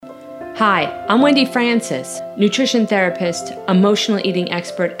Hi, I'm Wendy Francis, nutrition therapist, emotional eating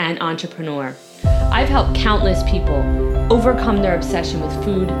expert, and entrepreneur. I've helped countless people overcome their obsession with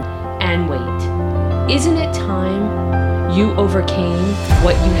food and weight. Isn't it time you overcame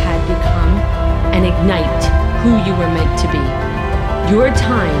what you had become and ignite who you were meant to be? Your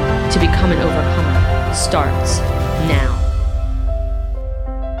time to become an overcomer starts now.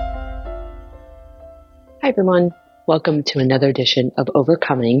 Hi, everyone. Welcome to another edition of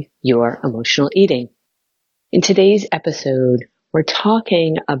Overcoming Your Emotional Eating. In today's episode, we're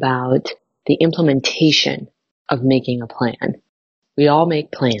talking about the implementation of making a plan. We all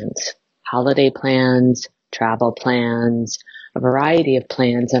make plans, holiday plans, travel plans, a variety of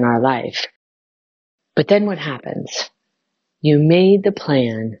plans in our life. But then what happens? You made the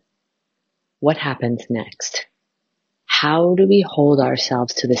plan. What happens next? How do we hold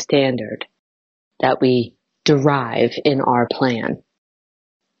ourselves to the standard that we derive in our plan?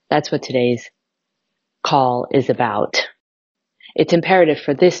 That's what today's call is about. It's imperative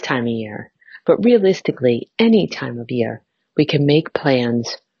for this time of year, but realistically, any time of year, we can make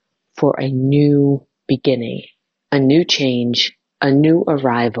plans for a new beginning, a new change, a new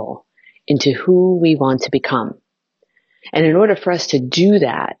arrival into who we want to become. And in order for us to do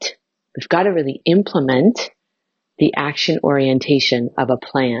that, we've got to really implement the action orientation of a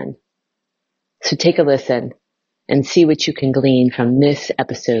plan. So take a listen and see what you can glean from this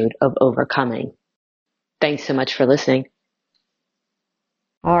episode of Overcoming. Thanks so much for listening.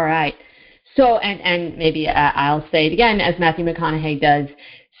 All right. So, and maybe I'll say it again, as Matthew McConaughey does,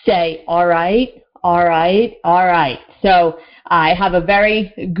 say, all right, all right, all right. So I have a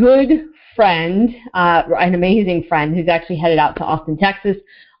very good friend, an amazing friend who's actually headed out to Austin, Texas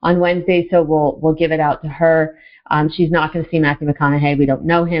on Wednesday. So we'll give it out to her. She's not going to see Matthew McConaughey. We don't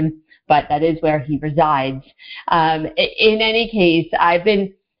know him, but that is where he resides. In any case, I've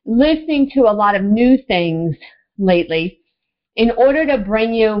been listening to a lot of new things lately in order to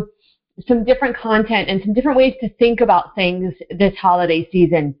bring you some different content and some different ways to think about things this holiday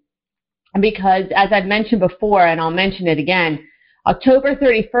season. Because as I've mentioned before, and I'll mention it again, October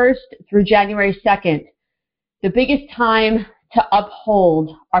 31st through January 2nd, the biggest time to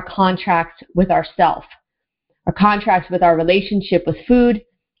uphold our contracts with ourselves, our contracts with our relationship with food,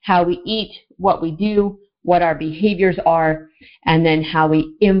 how we eat, what we do, what our behaviors are, and then how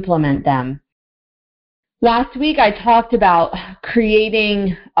we implement them. Last week, I talked about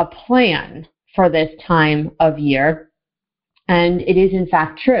creating a plan for this time of year, and it is in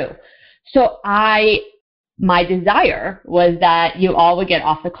fact true. So my desire was that you all would get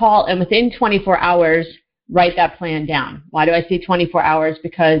off the call and within 24 hours, write that plan down. Why do I say 24 hours?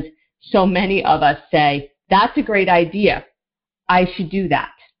 Because so many of us say, that's a great idea. I should do that.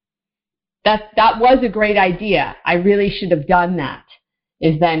 That was a great idea. I really should have done that,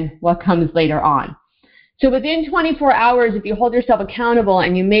 is then what comes later on. So within 24 hours, if you hold yourself accountable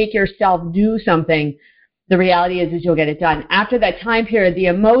and you make yourself do something, the reality is you'll get it done. After that time period, the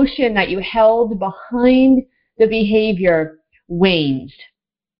emotion that you held behind the behavior wanes.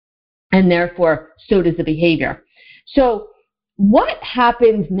 And therefore, so does the behavior. So what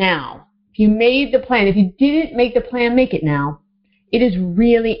happens now? If you made the plan, if you didn't make the plan, make it now. It is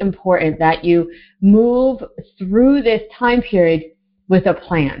really important that you move through this time period with a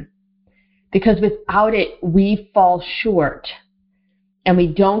plan. Because without it, we fall short and we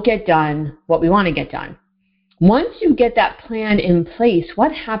don't get done what we want to get done. Once you get that plan in place,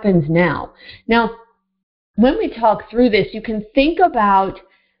 what happens now? Now, when we talk through this, you can think about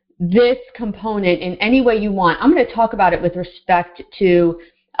this component in any way you want. I'm going to talk about it with respect to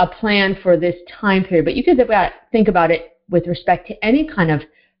a plan for this time period, but you can think about it with respect to any kind of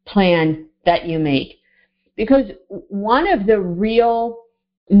plan that you make. Because one of the real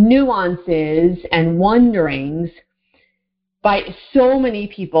nuances and wonderings by so many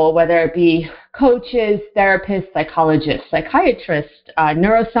people, whether it be coaches, therapists, psychologists, psychiatrists,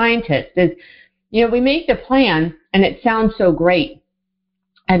 neuroscientists, is, we make the plan and it sounds so great.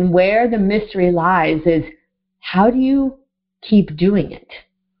 And where the mystery lies is, how do you keep doing it?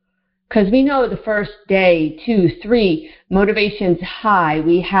 Because we know the first day, 2, 3, motivation's high.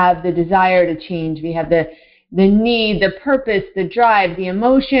 We have the desire to change. We have the need, the purpose, the drive, the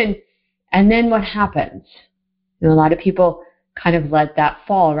emotion. And then what happens? A lot of people kind of let that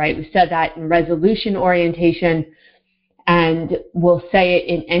fall, right? We said that in resolution orientation, and we'll say it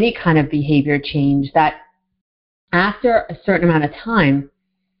in any kind of behavior change, that after a certain amount of time,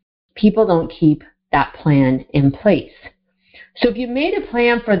 people don't keep that plan in place. So if you made a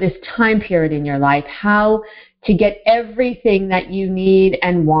plan for this time period in your life, how to get everything that you need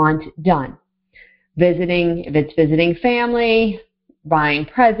and want done, if it's visiting family, buying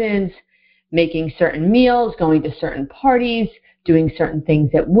presents, making certain meals, going to certain parties, doing certain things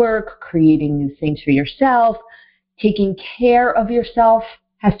at work, creating new things for yourself, taking care of yourself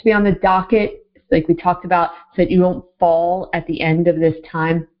has to be on the docket, like we talked about, so that you won't fall at the end of this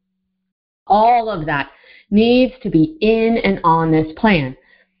time. All of that needs to be in and on this plan.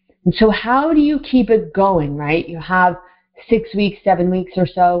 And so how do you keep it going, right? You have 6 weeks, 7 weeks or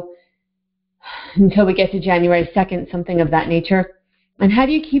so until we get to January 2nd, something of that nature. And how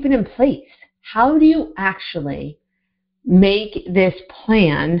do you keep it in place? How do you actually make this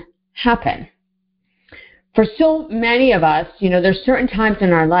plan happen? For so many of us, there's certain times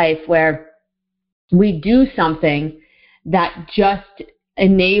in our life where we do something that just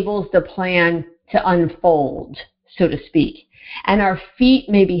enables the plan to unfold, so to speak. And our feet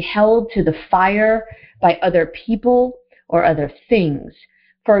may be held to the fire by other people or other things.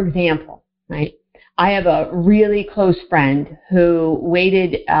 For example, right? I have a really close friend who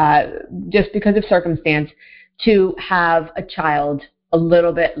waited, just because of circumstance, to have a child a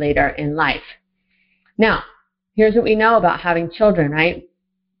little bit later in life. Now, here's what we know about having children, right?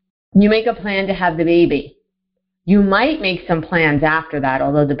 You make a plan to have the baby. You might make some plans after that,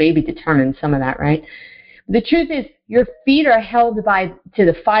 although the baby determines some of that, right? The truth is, your feet are held to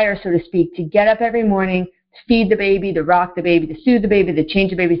the fire, so to speak, to get up every morning, to feed the baby, to rock the baby, to soothe the baby, to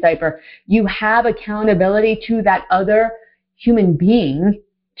change the baby's diaper. You have accountability to that other human being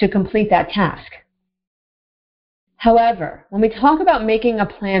to complete that task. However, when we talk about making a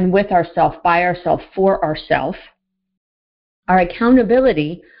plan with ourselves, by ourselves, for ourselves, our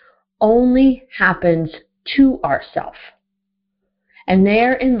accountability only happens to ourselves. And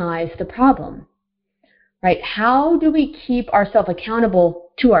therein lies the problem, right? How do we keep ourselves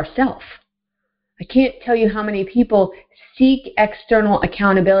accountable to ourselves? I can't tell you how many people seek external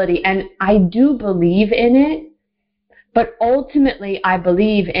accountability, and I do believe in it, but ultimately I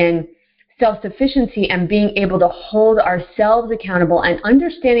believe in self-sufficiency and being able to hold ourselves accountable and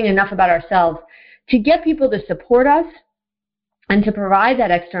understanding enough about ourselves to get people to support us and to provide that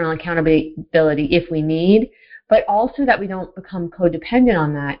external accountability if we need, but also that we don't become codependent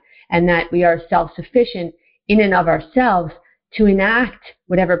on that and that we are self-sufficient in and of ourselves to enact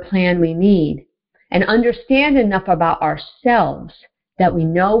whatever plan we need and understand enough about ourselves that we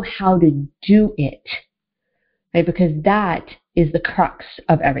know how to do it, right? Because that is the crux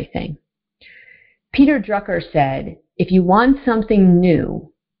of everything. Peter Drucker said, if you want something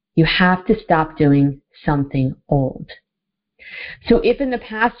new, you have to stop doing something old. So if in the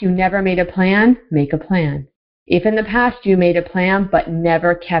past you never made a plan, make a plan. If in the past you made a plan but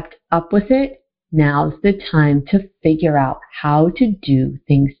never kept up with it, now's the time to figure out how to do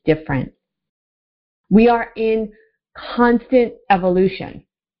things different. We are in constant evolution.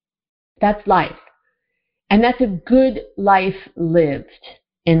 That's life. And that's a good life lived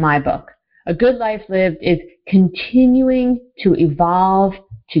in my book. A good life lived is continuing to evolve,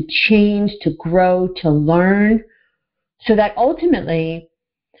 to change, to grow, to learn, so that ultimately,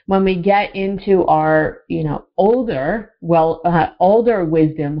 when we get into our, older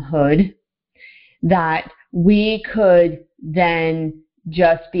wisdomhood, that we could then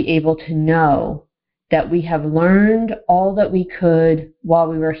just be able to know that we have learned all that we could while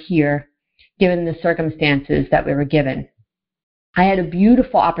we were here, given the circumstances that we were given. I had a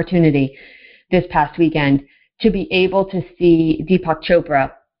beautiful opportunity this past weekend to be able to see Deepak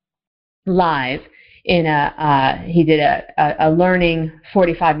Chopra live in he did a learning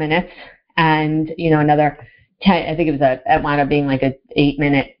 45 minutes and, another 10, I think it wound up being like a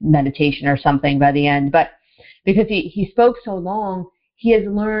 8-minute meditation or something by the end. But because he spoke so long, he has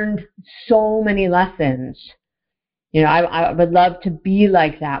learned so many lessons. I would love to be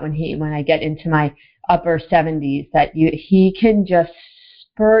like that when I get into my upper 70s, that he can just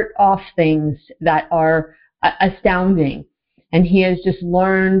spurt off things that are astounding. And he has just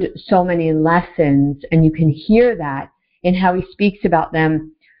learned so many lessons, and you can hear that in how he speaks about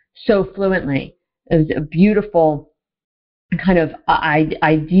them so fluently. It's a beautiful kind of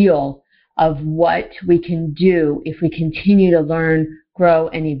ideal of what we can do if we continue to learn, grow,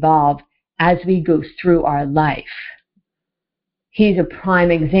 and evolve as we go through our life. He's a prime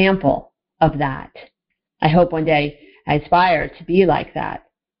example of that. I hope one day I aspire to be like that.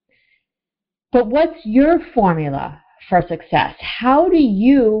 But what's your formula for success? How do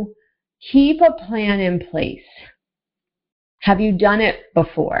you keep a plan in place? Have you done it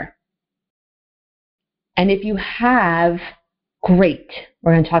before? And if you have, great.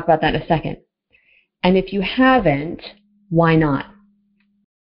 We're going to talk about that in a second. And if you haven't, why not?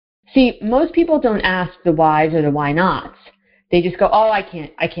 See, most people don't ask the whys or the why nots. They just go, oh, I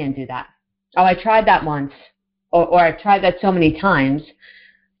can't do that. Oh, I tried that once. or I've tried that so many times,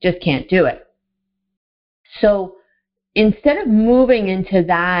 just can't do it. So instead of moving into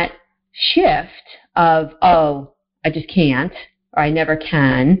that shift of, oh, I just can't, or I never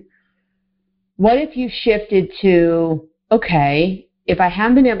can, what if you shifted to, okay, if I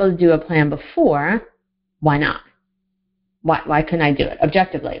haven't been able to do a plan before, why not? Why couldn't I do it?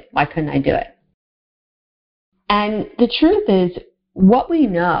 Objectively, why couldn't I do it? And the truth is, what we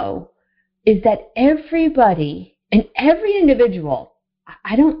know is that everybody and every individual,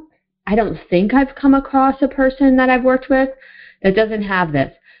 I don't think I've come across a person that I've worked with that doesn't have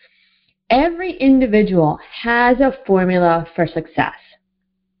this. Every individual has a formula for success,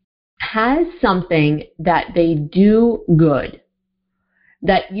 has something that they do good,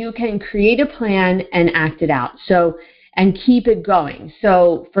 that you can create a plan and act it out. So, and keep it going.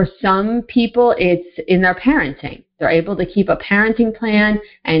 So for some people, it's in their parenting. They're able to keep a parenting plan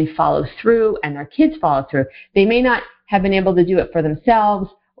and follow through, and their kids follow through. They may not have been able to do it for themselves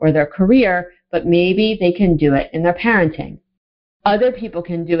or their career, but maybe they can do it in their parenting. Other people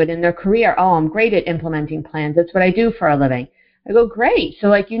can do it in their career. Oh, I'm great at implementing plans. That's what I do for a living. I go, great. So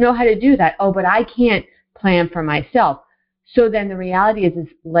like, you know how to do that. Oh, but I can't plan for myself. So then the reality is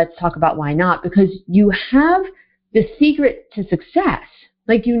let's talk about why not, because you have the secret to success.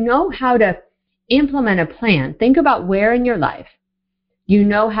 Like, you know how to implement a plan. Think about where in your life you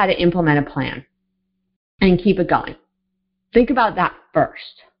know how to implement a plan and keep it going. Think about that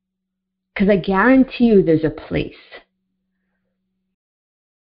first, because I guarantee you there's a place.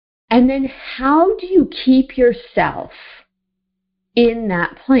 And then how do you keep yourself in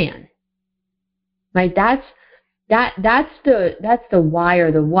that plan? Right? That's the why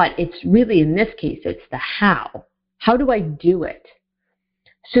or the what. It's really, in this case, it's the how. How do I do it?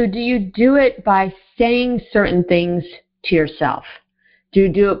 So do you do it by saying certain things to yourself? Do you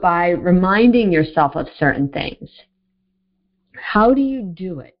do it by reminding yourself of certain things? How do you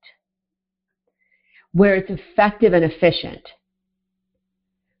do it where it's effective and efficient?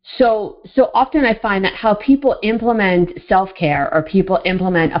 So often I find that how people implement self-care, or people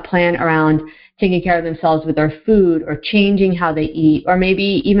implement a plan around taking care of themselves with their food, or changing how they eat, or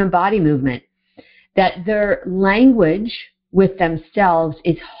maybe even body movement, that their language with themselves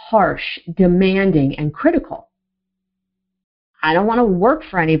is harsh, demanding, and critical. I don't want to work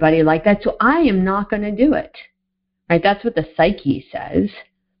for anybody like that, so I am not going to do it. Right? That's what the psyche says.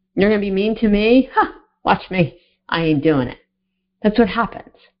 You're going to be mean to me? Watch me. I ain't doing it. That's what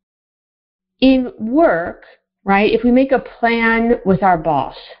happens. In work, right, if we make a plan with our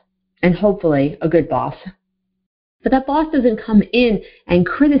boss, and hopefully a good boss, but that boss doesn't come in and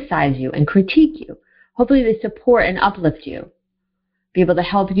criticize you and critique you. Hopefully they support and uplift you, be able to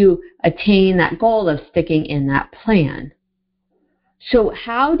help you attain that goal of sticking in that plan. So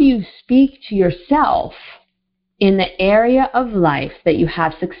how do you speak to yourself in the area of life that you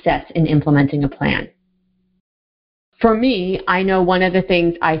have success in implementing a plan? For me, I know one of the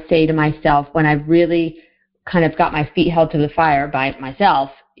things I say to myself when I've really kind of got my feet held to the fire by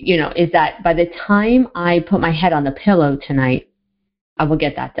myself, is that by the time I put my head on the pillow tonight, I will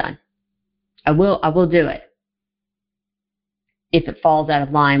get that done. I will do it. If it falls out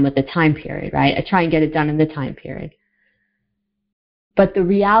of line with the time period, right? I try and get it done in the time period. But the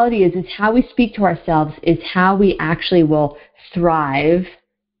reality is how we speak to ourselves is how we actually will thrive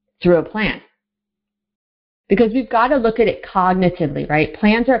through a plan. Because we've got to look at it cognitively, right?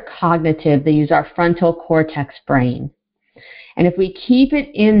 Plans are cognitive. They use our frontal cortex brain. And if we keep it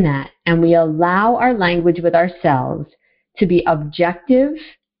in that and we allow our language with ourselves to be objective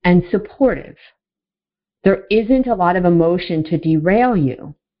and supportive, there isn't a lot of emotion to derail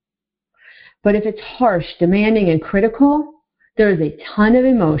you. But if it's harsh, demanding, and critical, there is a ton of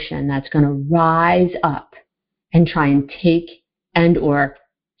emotion that's going to rise up and try and take and or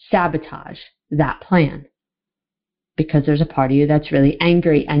sabotage that plan. Because there's a part of you that's really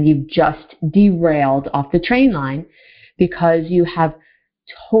angry and you've just derailed off the train line because you have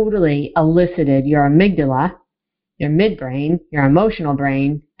totally elicited your amygdala, your midbrain, your emotional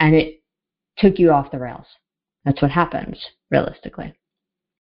brain, and it took you off the rails. That's what happens, realistically.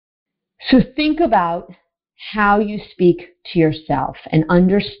 So think about how you speak to yourself and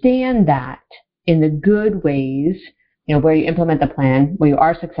understand that in the good ways, where you implement the plan, where you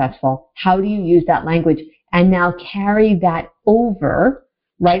are successful. How do you use that language? And now carry that over,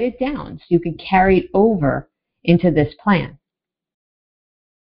 write it down so you can carry it over into this plan.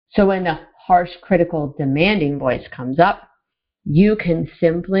 So when the harsh, critical, demanding voice comes up, you can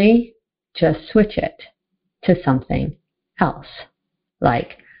simply just switch it to something else.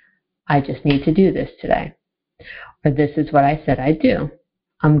 Like, I just need to do this today. Or this is what I said I'd do.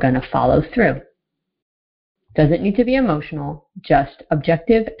 I'm going to follow through. Doesn't need to be emotional, just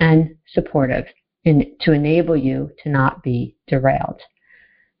objective and supportive to enable you to not be derailed.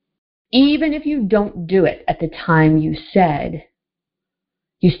 Even if you don't do it at the time you said,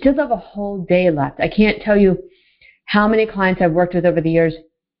 you still have a whole day left. I can't tell you how many clients I've worked with over the years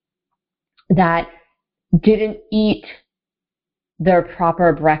that didn't eat their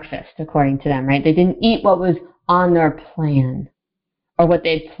proper breakfast, according to them, right? They didn't eat what was on their plan or what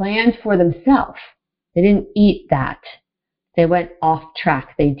they'd planned for themselves. They didn't eat that. They went off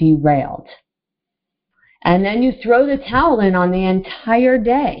track. They derailed. And then you throw the towel in on the entire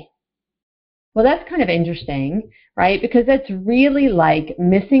day. Well, that's kind of interesting, right? Because that's really like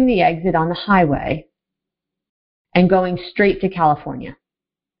missing the exit on the highway and going straight to California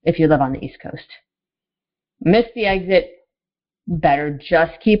if you live on the East Coast. Miss the exit, better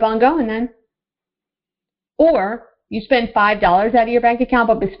just keep on going then. Or you spend $5 out of your bank account,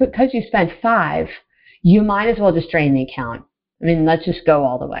 but because you spent $5, you might as well just drain the account. I mean, let's just go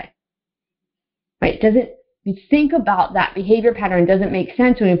all the way. Right? You think about that behavior pattern. Doesn't make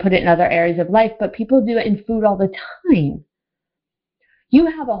sense when you put it in other areas of life, but people do it in food all the time. You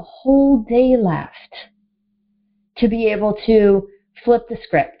have a whole day left to be able to flip the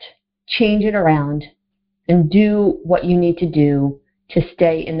script, change it around, and do what you need to do to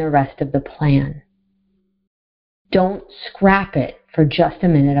stay in the rest of the plan. Don't scrap it for just a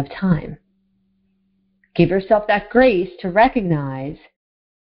minute of time. Give yourself that grace to recognize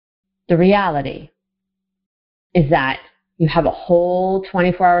the reality is that you have a whole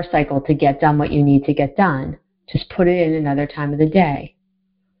 24-hour cycle to get done what you need to get done. Just put it in another time of the day.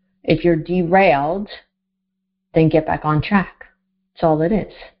 If you're derailed, then get back on track. That's all it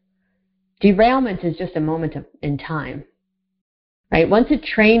is. Derailment is just a moment in time. Right? Once a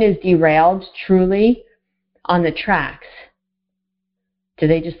train is derailed truly on the tracks, do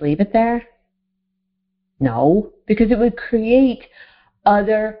they just leave it there? No, because it would create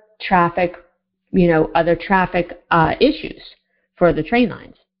other traffic issues for the train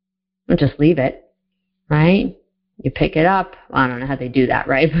lines. Don't just leave it, right? You pick it up. Well, I don't know how they do that,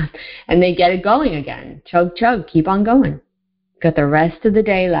 right? And they get it going again. Chug, chug, keep on going. Got the rest of the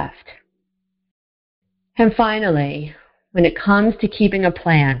day left. And finally, when it comes to keeping a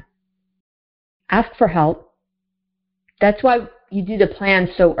plan, ask for help. That's why you do the plan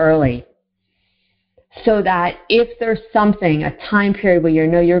so early. So that if there's something, a time period where you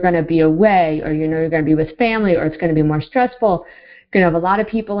know you're going to be away, or you know you're going to be with family, or it's going to be more stressful, you're going to have a lot of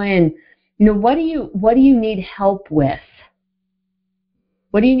people in, what do you need help with?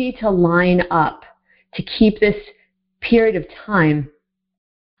 What do you need to line up to keep this period of time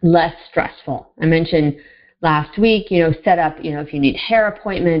less stressful? I mentioned last week, set up, if you need hair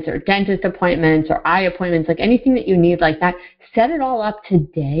appointments or dentist appointments or eye appointments, like anything that you need like that, set it all up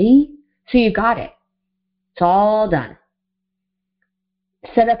today so you got it. It's all done.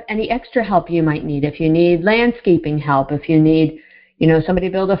 Set up any extra help you might need. If you need landscaping help, if you need, somebody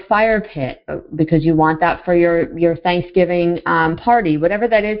to build a fire pit because you want that for your Thanksgiving party, whatever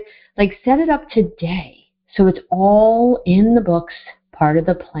that is, like set it up today. So it's all in the books, part of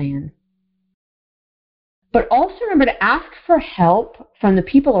the plan. But also remember to ask for help from the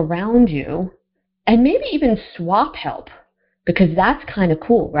people around you and maybe even swap help because that's kind of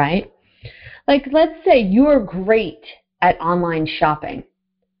cool, right? Like, let's say you're great at online shopping,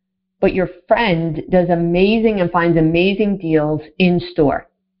 but your friend does amazing and finds amazing deals in store.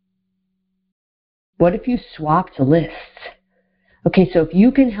 What if you swapped lists? Okay, so if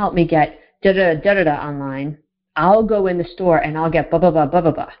you can help me get da-da-da-da-da online, I'll go in the store and I'll get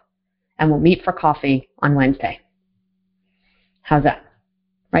blah-blah-blah-blah-blah-blah, and we'll meet for coffee on Wednesday. How's that?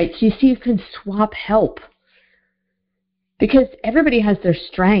 Right? So you see, you can swap help. Because everybody has their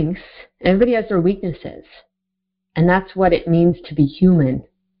strengths, everybody has their weaknesses. And that's what it means to be human.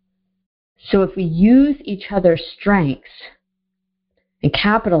 So if we use each other's strengths and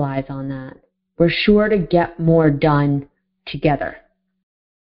capitalize on that, we're sure to get more done together.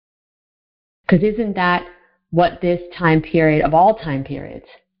 Because isn't that what this time period of all time periods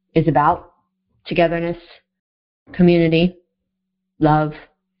is about? Togetherness, community, love.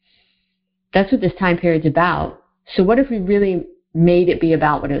 That's what this time period's about. So what if we really made it be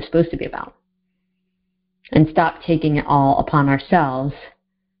about what it was supposed to be about? And stop taking it all upon ourselves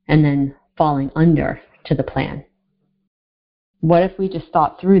and then falling under to the plan? What if we just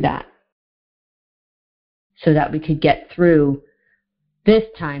thought through that so that we could get through this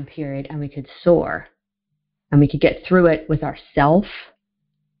time period and we could soar and we could get through it with ourselves,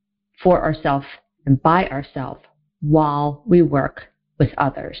 for ourselves, and by ourselves while we work with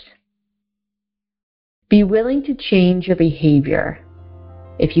others? Be willing to change your behavior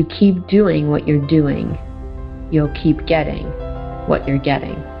if you keep doing what you're doing you'll keep getting what you're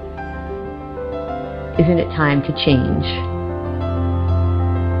getting. Isn't it time to change?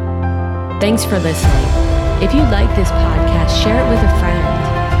 Thanks for listening. If you like this podcast, share it with a friend.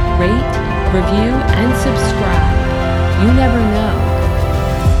 Rate, review, and subscribe. You never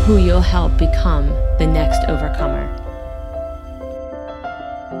know who you'll help become the next overcomer.